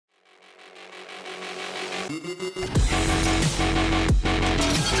So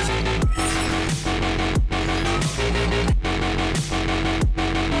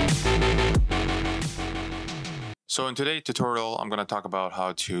in today's tutorial, I'm going to talk about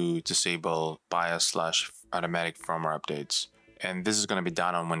how to disable BIOS/automatic firmware updates. And this is going to be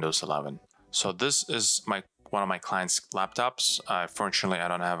done on Windows 11. So this is one of my client's laptops. Fortunately, I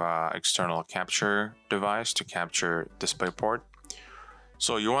don't have an external capture device to capture DisplayPort.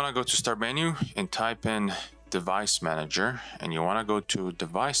 So you want to go to Start menu and type in Device Manager, and you want to go to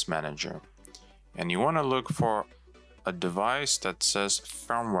Device Manager, and you want to look for a device that says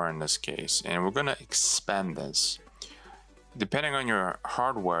firmware in this case, and we're going to expand this. Depending on your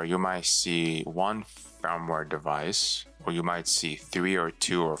hardware, you might see one firmware device, or you might see 3 or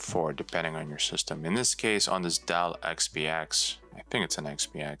 2 or 4 depending on your system. In this case, on this Dell XPX, I think it's an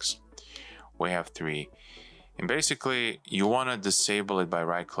XPX, we have 3. And basically you want to disable it by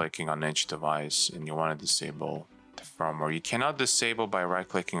right-clicking on each device, and you want to disable the firmware. You cannot disable by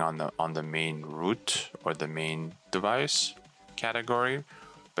right-clicking on the main root or the main device category.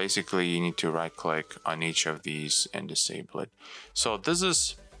 Basically, you need to right-click on each of these and disable it. So this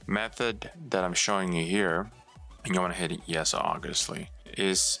is method that I'm showing you here, and you want to hit yes, obviously,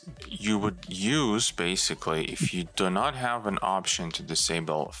 is you would use basically if you do not have an option to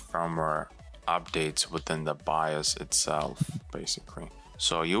disable firmware updates within the BIOS itself, basically.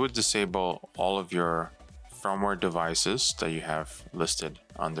 So you would disable all of your firmware devices that you have listed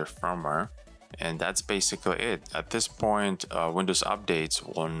under firmware, and that's basically it. At this point, Windows updates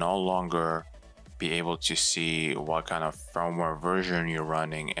will no longer be able to see what kind of firmware version you're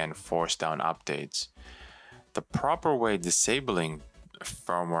running and force down updates. The proper way disabling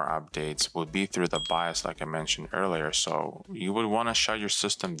firmware updates would be through the BIOS, like I mentioned earlier. So you would want to shut your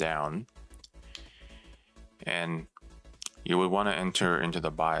system down, and you would want to enter into the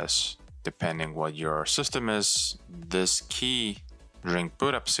BIOS. Depending what your system is, this key during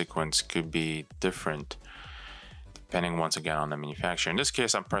boot up sequence could be different depending once again on the manufacturer. In this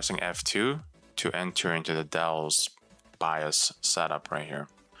case, I'm pressing F2 to enter into the Dell's BIOS setup right here.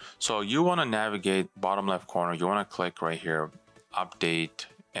 So you want to navigate bottom left corner, you want to click right here, update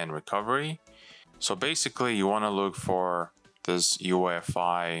and recovery. So basically you want to look for this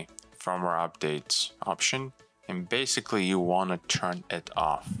UEFI firmware updates option, and basically you want to turn it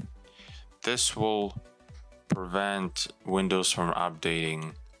off. This will prevent Windows from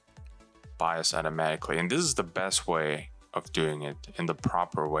updating BIOS automatically, and this is the best way of doing it, in the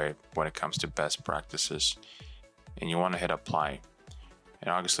proper way when it comes to best practices. And you want to hit apply, and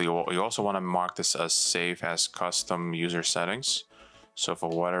obviously you also want to mark this as save as custom user settings. So for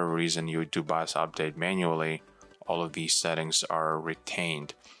whatever reason you do BIOS update manually, all of these settings are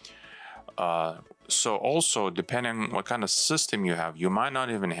retained. So also, depending on what kind of system you have, you might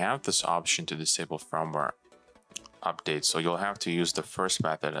not even have this option to disable firmware updates. So you'll have to use the first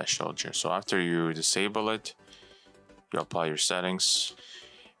method I showed you. So after you disable it, you apply your settings,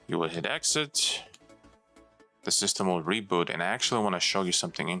 you will hit exit, the system will reboot, and I actually want to show you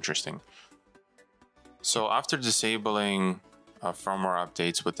something interesting. So after disabling firmware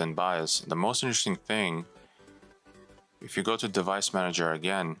updates within BIOS, the most interesting thing, if you go to Device Manager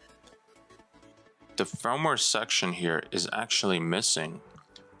again, the firmware section here is actually missing.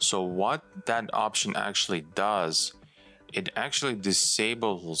 So what that option actually does, it actually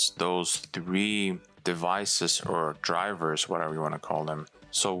disables those 3 devices or drivers, whatever you want to call them.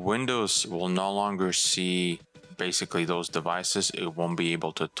 So Windows will no longer see basically those devices. It won't be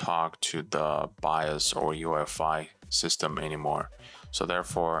able to talk to the BIOS or UEFI system anymore. So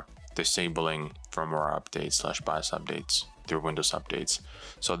therefore, disabling firmware updates / BIOS updates through Windows updates.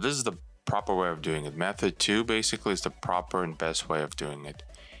 So this is the proper way of doing it. Method 2 basically is the proper and best way of doing it.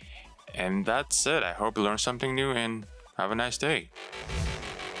 And that's it. I hope you learned something new, and have a nice day.